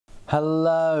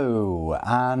Hello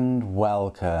and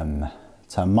welcome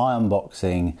to my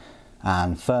unboxing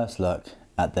and first look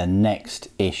at the next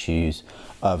issues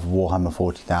of Warhammer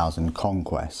 40,000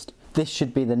 Conquest. This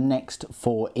should be the next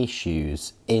 4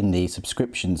 issues in the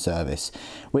subscription service,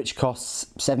 which costs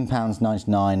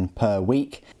 £7.99 per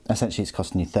week. Essentially it's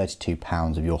costing you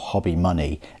 £32 of your hobby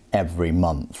money every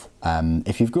month.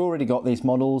 If you've already got these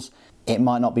models, it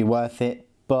might not be worth it,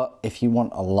 but if you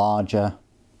want a larger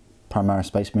Primaris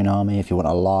Space Marine army, if you want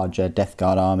a larger Death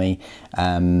Guard army,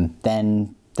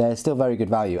 then they're still very good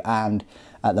value. And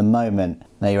at the moment,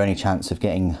 they're your only chance of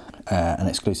getting an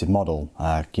exclusive model,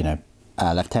 Lieutenant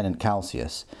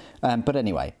Calcius. But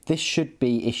anyway, this should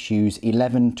be issues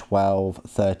 11, 12,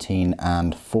 13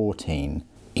 and 14.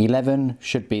 11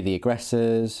 should be the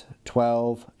aggressors,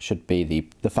 12 should be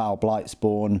the foul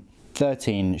Blightspawn,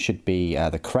 13 should be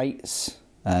the crates,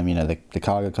 the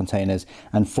cargo containers,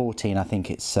 and 14 I think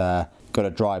it's got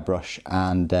a dry brush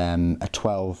and a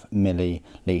 12 milliliter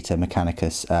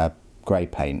Mechanicus grey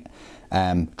paint.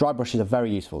 Dry brushes are very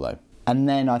useful though. And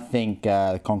then I think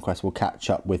the Conquest will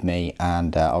catch up with me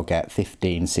and I'll get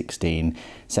 15, 16,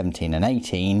 17 and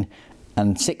 18.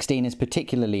 And 16 is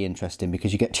particularly interesting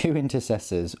because you get 2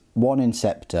 Intercessors, 1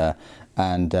 Inceptor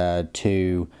and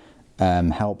 2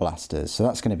 Hellblasters, so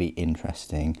that's going to be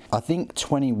interesting. I think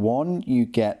 21 you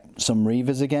get some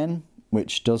Reavers again,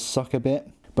 which does suck a bit,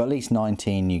 but at least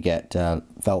 19 you get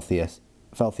Felthius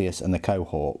and the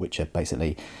Cohort, which are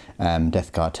basically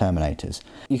Death Guard Terminators.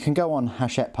 You can go on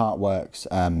Hachette Partworks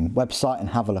website and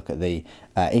have a look at the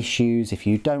issues. If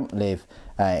you don't live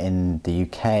in the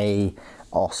UK,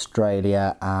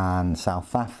 Australia and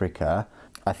South Africa,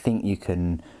 I think you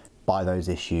can buy those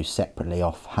issues separately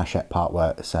off Hachette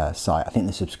Partworks site. I think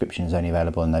the subscription is only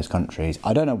available in those countries.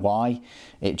 I don't know why,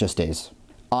 it just is.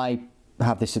 I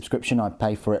have this subscription, I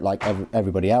pay for it like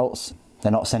everybody else.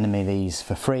 They're not sending me these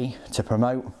for free to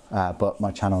promote, but my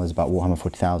channel is about Warhammer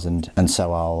 40,000 and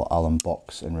so I'll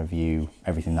unbox and review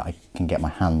everything that I can get my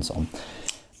hands on.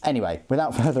 Anyway,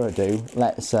 without further ado,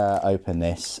 let's open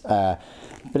this.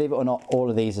 Believe it or not, all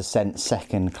of these are sent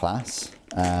second class,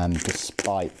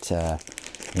 despite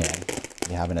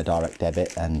you having a direct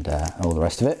debit and all the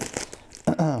rest of it.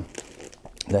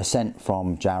 They're sent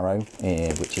from Jarrow,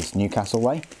 which is Newcastle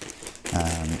way.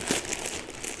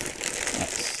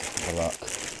 Let's have a look.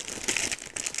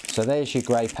 So there's your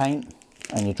grey paint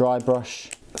and your dry brush.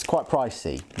 It's quite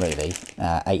pricey, really.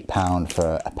 £8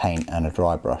 for a paint and a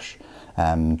dry brush.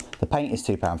 The paint is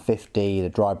 £2.50. The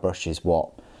dry brush is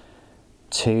what,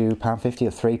 £2.50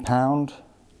 or £3?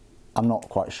 I'm not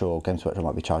quite sure. Games Workshop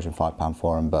might be charging £5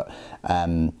 for them, but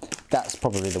that's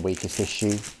probably the weakest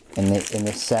issue in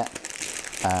this set.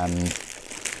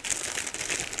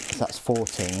 So that's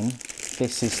 14.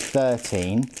 This is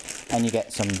 13, and you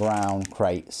get some brown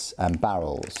crates and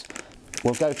barrels.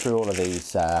 We'll go through all of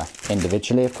these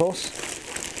individually, of course.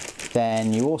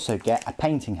 Then you also get a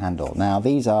painting handle. Now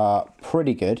these are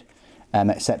pretty good,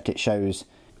 except it shows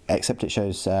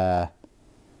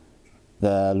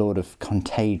the Lord of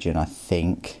Contagion, I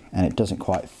think, and it doesn't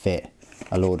quite fit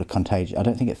a Lord of Contagion. I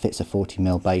don't think it fits a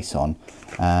 40mm base on,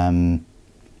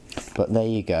 but there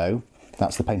you go.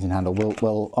 That's the painting handle.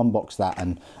 We'll unbox that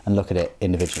and look at it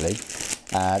individually.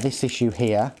 This issue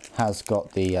here has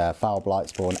got the foul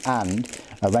Blightspawn and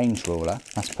a range ruler.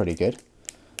 That's pretty good.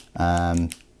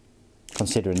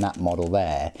 Considering that model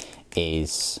there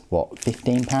is, what,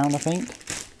 £15 I think?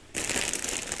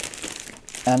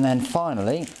 And then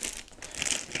finally,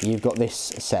 you've got this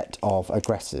set of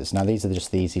aggressors. Now these are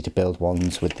just the easy to build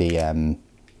ones with the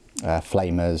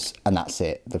flamers, and that's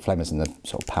it. The flamers and the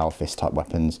sort of power fist type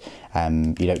weapons.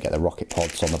 You don't get the rocket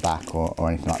pods on the back or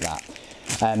anything like that.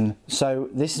 So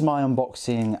this is my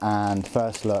unboxing and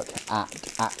first look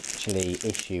at actually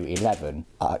issue 11,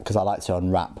 because I like to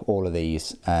unwrap all of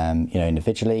these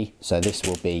individually. So this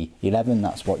will be 11.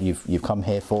 That's what you've come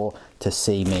here for, to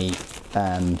see me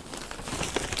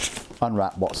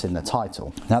unwrap what's in the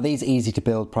title. Now these easy to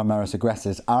build Primaris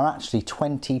aggressors are actually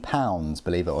 £20,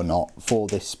 believe it or not, for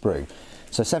this sprue.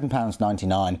 So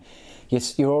 £7.99,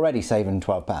 you're already saving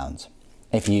 £12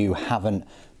 if you haven't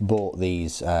bought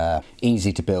these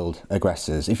easy to build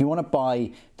aggressors. If you want to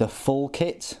buy the full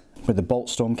kit with the bolt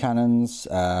storm cannons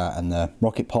and the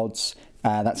rocket pods,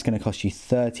 that's going to cost you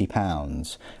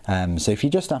 £30. So if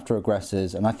you're just after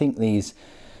aggressors, and I think these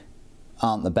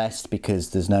aren't the best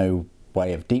because there's no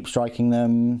way of deep striking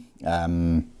them,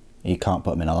 you can't put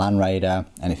them in a Land Raider,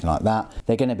 anything like that.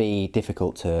 They're going to be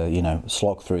difficult to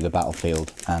slog through the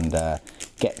battlefield and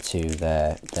get to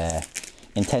their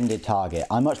intended target.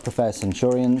 I much prefer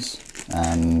Centurions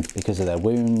because of their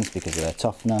wounds, because of their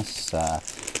toughness.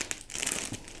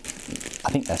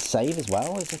 I think they're save as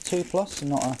well as a 2+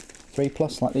 and not a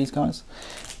 3+ like these guys.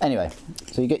 Anyway,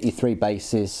 so you get your 3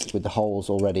 bases with the holes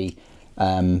already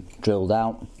drilled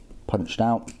out, punched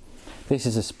out. This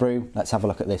is a sprue. Let's have a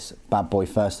look at this bad boy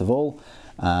first of all.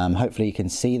 Hopefully you can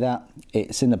see that.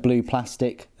 It's in the blue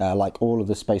plastic, like all of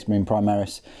the Space Marine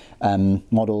Primaris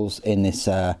models in this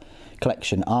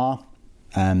collection are.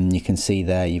 You can see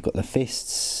there you've got the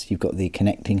fists, you've got the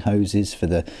connecting hoses for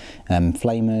the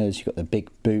flamers, you've got the big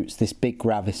boots, this big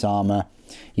Gravis armour,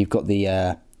 you've got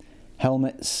the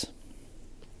helmets.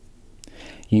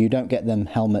 You don't get them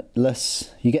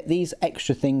helmetless. You get these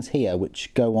extra things here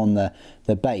which go on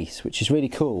the base, which is really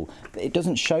cool. It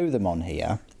doesn't show them on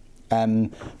here,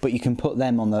 but you can put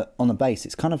them on the base.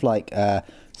 It's kind of like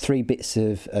 3 bits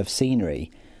of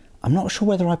scenery. I'm not sure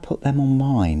whether I put them on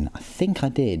mine. I think I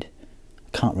did.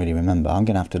 I can't really remember. I'm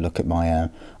going to have to look at my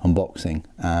unboxing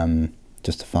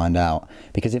just to find out.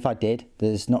 Because if I did,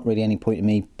 there's not really any point in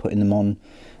me putting them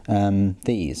on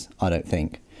these, I don't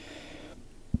think.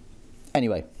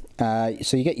 Anyway,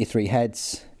 so you get your 3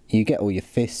 heads, you get all your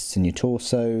fists and your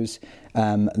torsos.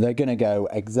 They're going to go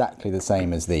exactly the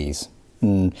same as these.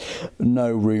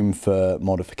 No room for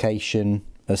modification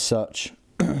as such.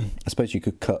 I suppose you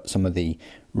could cut some of the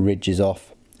ridges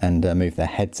off and move their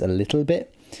heads a little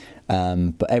bit.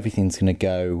 But everything's going to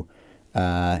go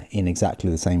in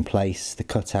exactly the same place. The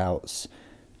cutouts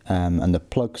and the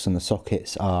plugs and the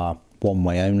sockets are one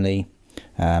way only.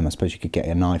 I suppose you could get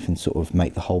a knife and sort of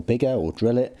make the hole bigger or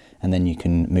drill it, and then you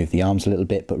can move the arms a little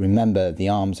bit. But remember, the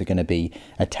arms are going to be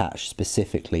attached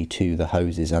specifically to the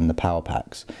hoses and the power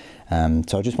packs.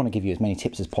 So I just want to give you as many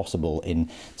tips as possible in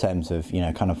terms of, you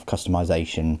know, kind of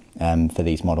customization for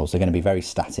these models. They're going to be very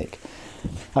static.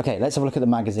 Okay, let's have a look at the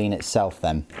magazine itself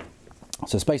then.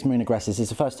 So Space Marine Aggressors is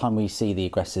the first time we see the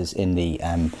Aggressors in the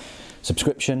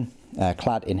subscription.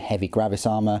 Clad in heavy Gravis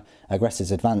armour,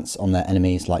 Aggressors advance on their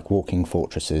enemies like walking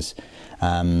fortresses.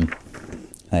 There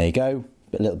you go,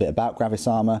 a little bit about Gravis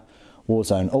armour.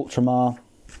 Warzone Ultramar,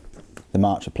 the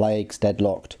March of Plagues,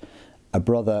 Deadlocked, a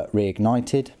Brother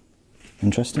Reignited,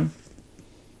 interesting.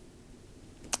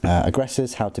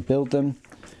 Aggressors, how to build them.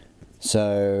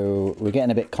 So we're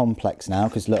getting a bit complex now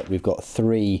because look, we've got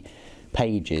 3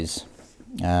 pages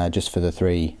just for the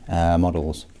 3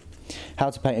 models. How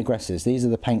to paint Aggressors. These are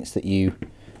the paints that you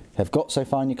have got so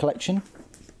far in your collection,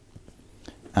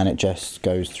 and it just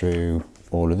goes through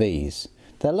all of these.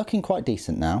 They're looking quite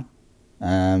decent now.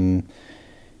 You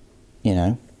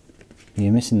know,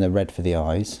 you're missing the red for the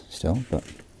eyes still, but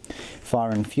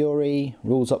Fire and Fury,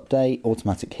 rules update,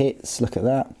 automatic hits, look at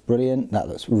that, brilliant. That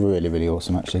looks really, really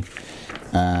awesome actually.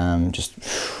 Just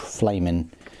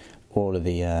flaming all of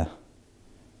the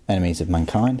enemies of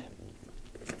mankind.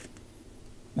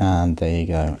 And there you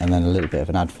go, and then a little bit of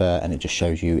an advert, and it just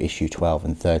shows you issue 12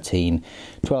 and 13.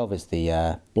 12 is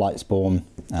the Blightspawn,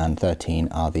 and 13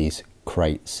 are these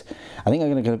crates. I think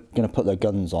I'm going to put the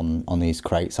guns on these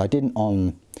crates. I didn't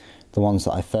on the ones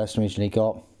that I first originally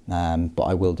got, but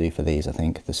I will do for these. I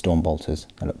think the Storm Bolters,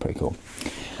 they look pretty cool.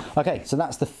 Okay, so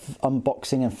that's the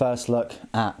unboxing and first look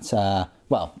at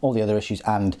well, all the other issues,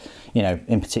 and you know,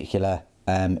 in particular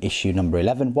issue number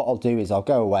 11. What I'll do is I'll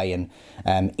go away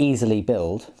and easily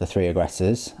build the 3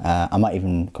 Aggressors. I might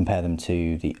even compare them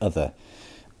to the other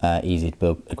easy to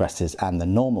build Aggressors and the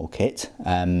normal kit,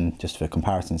 just for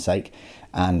comparison's sake,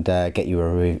 and get you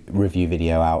a review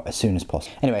video out as soon as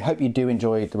possible. Anyway, hope you do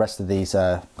enjoy the rest of these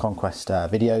Conquest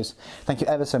videos. Thank you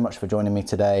ever so much for joining me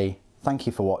today. Thank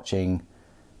you for watching.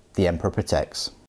 The Emperor protects.